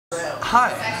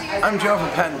Hi, I'm Joe from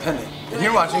Patent Pending, and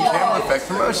you're watching TheCameraAffect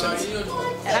Promotions.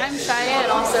 And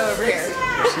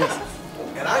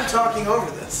I'm talking over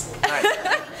this. Nice.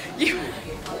 You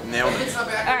nailed it.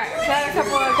 Alright, so I had a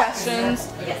couple of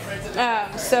questions.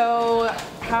 So,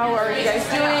 how are you guys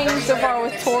doing so far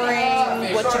with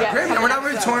touring? What you got? Great, man. We're not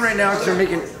really touring right now because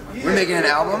we're making an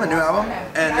album, a new album,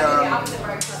 and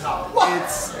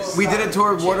we did a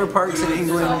tour of water parks in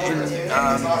England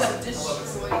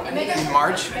in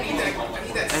March,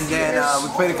 and then we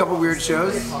played a couple weird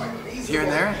shows here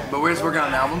and there, but we're just working on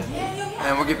an album,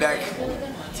 and we'll get back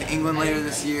to England later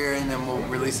this year, and then we'll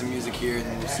release some music here, and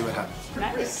then we'll see what happens.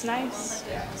 Nice, nice.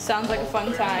 Sounds like a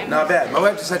fun time. Not bad. My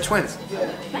wife just had twins.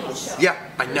 Nice. Yeah,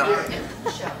 I know.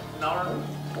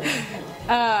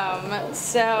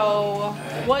 So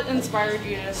what inspired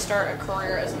you to start a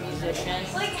career as a musician,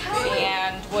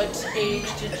 and what age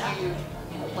did you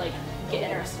get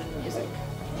interested in music?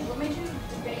 What made you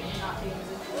not be a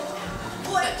musician?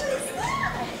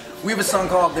 We have a song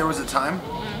called "There Was a Time"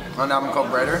 on an album called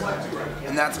 "Brighter,"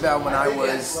 and that's about when I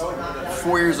was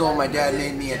 4 years old. My dad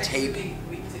made me a tape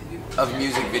of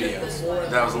music videos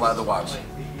that I was allowed to watch.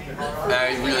 And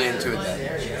I was really into it then.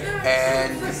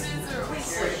 And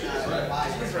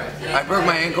I broke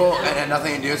my ankle and had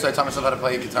nothing to do, so I taught myself how to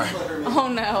play guitar. Oh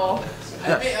no.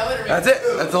 Yeah, that's it.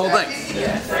 That's the whole thing.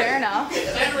 Fair enough.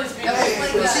 It's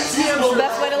the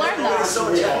best way to learn though.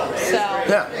 So,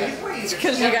 yeah. It's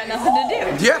because you got nothing to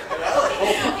do. Yeah.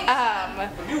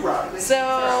 So.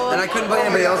 And I couldn't play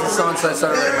anybody else's songs, so I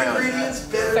started writing my own.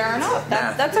 Fair enough.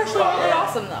 That's actually really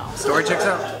awesome though. Story checks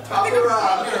out.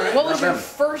 What was your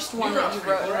first one that you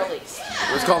wrote and released?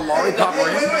 It was called Lollipop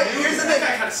Ring.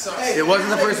 It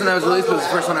wasn't the first one that was released, but it was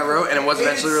the first one I wrote, and it was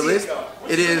eventually released.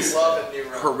 It is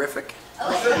horrific.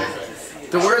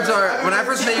 The words are, when I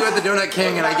first met you at the Donut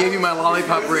King and I gave you my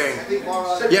lollipop ring,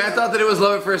 yeah, I thought that it was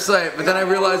love at first sight, but then I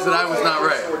realized that I was not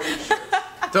right.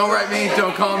 Don't write me,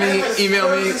 don't call me, email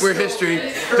me, we're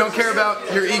history. Don't care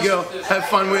about your ego, have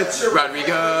fun with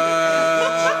Rodrigo.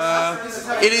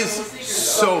 It is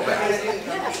so bad.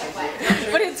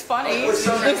 But it's funny. Just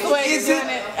the way you're doing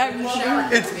it, I'm sure.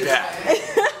 It's bad.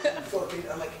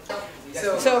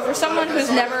 So for someone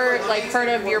who's never heard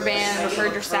of your band or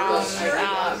heard your sound,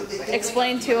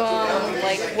 explain to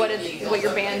them what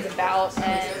your band's about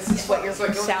and what your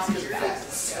sound is about.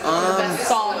 The best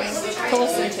songs to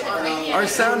listen to. Our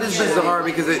sound is bizarre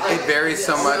because it varies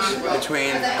so much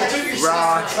between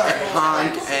rock and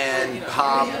punk and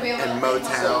pop and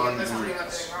Motown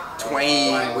and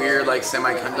twangy, weird,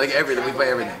 semi-country, everything. We play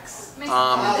everything.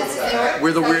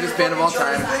 We're the weirdest band of all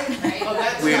time.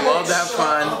 We love to have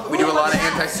fun. We do a lot of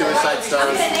anti-suicide stuff,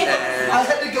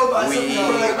 and we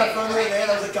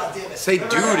say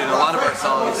dude in a lot of our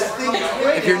songs.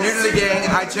 If you're new to the gang,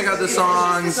 I'd check out the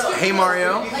songs Hey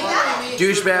Mario,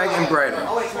 Douchebag, and Brighter.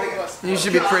 You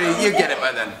should be pretty, you get it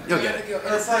by then. You'll get it.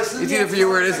 It's either for you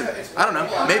or it isn't. I don't know,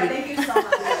 maybe.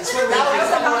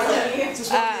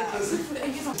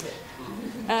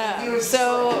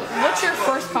 So, what's your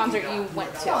first concert you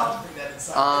went to?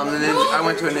 I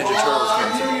went to a Ninja Turtles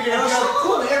concert.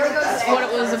 What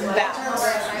it was about?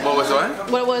 What was what?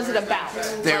 What was it about?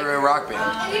 They were a rock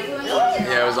band.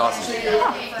 Yeah, it was awesome.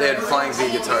 They had flying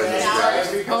Z guitars.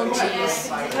 Oh jeez.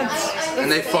 And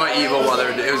they fought evil while they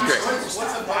were. It was great.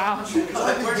 Wow.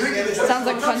 Sounds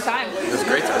like a fun time. It was a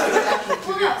great time.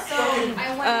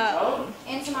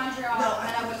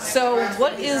 So,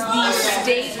 what is the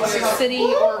state,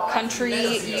 city, or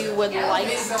country you would like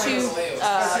to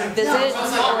visit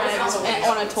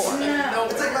on a tour?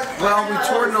 Well, we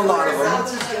toured in a lot of them,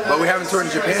 but we haven't toured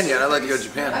in Japan yet. I'd like to go to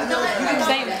Japan.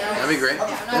 Same. That'd be great.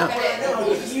 Yeah.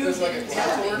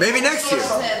 Maybe next year.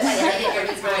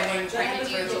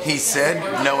 He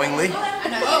said, knowingly.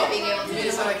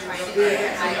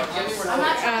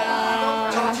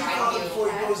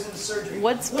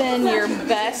 What's been your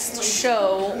best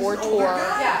show or tour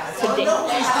to date?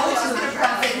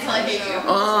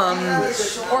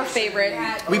 Or favorite?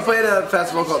 We played a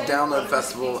festival called Download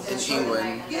Festival in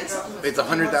England. It's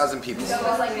 100,000 people,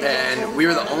 and we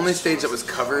were the only stage that was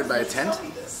covered by a tent.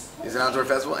 It's an outdoor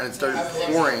festival, and it started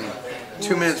pouring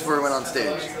 2 minutes before we went on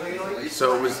stage.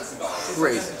 So it was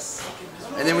crazy.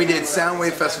 And then we did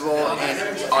Soundwave Festival in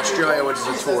Australia, which is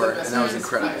a tour, and that was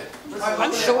incredible.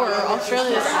 I'm sure.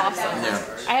 Australia is awesome. Yeah.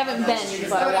 I haven't been,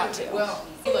 but I want to.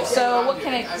 So what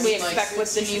can we expect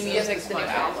with the new music, the new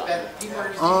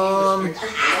album?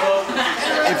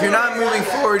 If you're not moving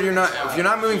forward, you're not. If you're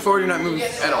not moving forward, you're not moving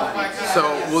at all. So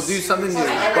we'll do something new,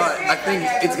 but I think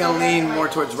it's gonna lean more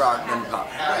towards rock than pop.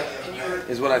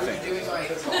 Is what I think.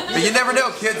 But you never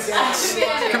know, kids.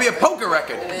 It could be a polka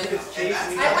record. I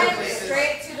went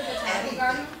straight to the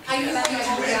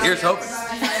Here's hoping.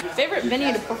 Favorite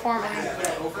venue to perform in?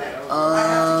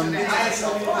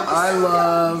 I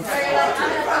love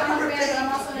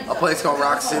a place called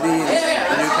Rock City in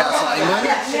Newcastle, England.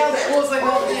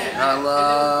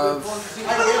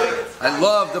 I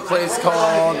love the place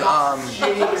called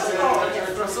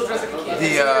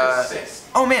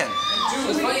oh man,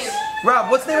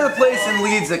 Rob, what's the name of the place in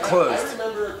Leeds that closed?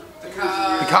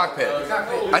 The cockpit.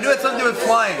 I knew it had something to do with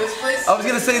flying. I was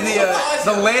gonna say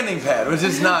the landing pad, which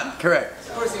is not correct.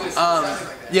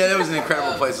 Yeah, that was an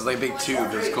incredible place. It was like a big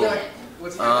tube. It was cool. I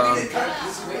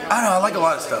don't know. I like a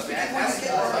lot of stuff.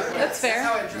 That's fair.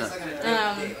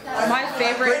 My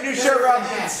favorite. Great new shirt, Rob.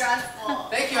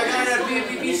 Thank you. I got it at a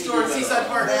B&B store in Seaside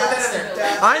Park. Put that in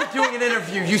there. I'm doing an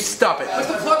interview. You stop it. What's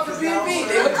the plug for B&B?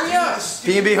 They hooked me up.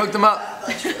 B&B hooked them up.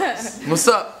 What's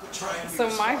up? So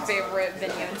my favorite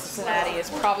venue in Cincinnati is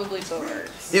probably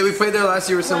Bogart's. Yeah, we played there last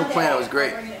year with Simple Plan. It was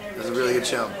great. It was a really good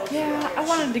show. Yeah, I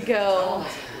wanted to go,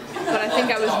 but I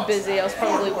think I was busy. I was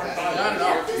probably working.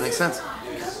 Makes sense.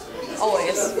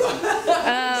 Always.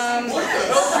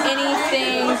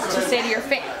 Anything to say to your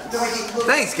fans?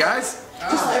 Thanks, guys.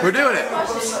 We're doing it.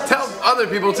 Tell other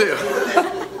people too.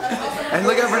 And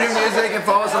look out for new music and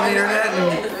follow us on the internet.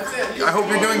 And I hope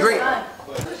you're doing great.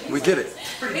 We did it.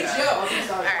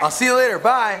 I'll see you later.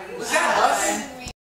 Bye.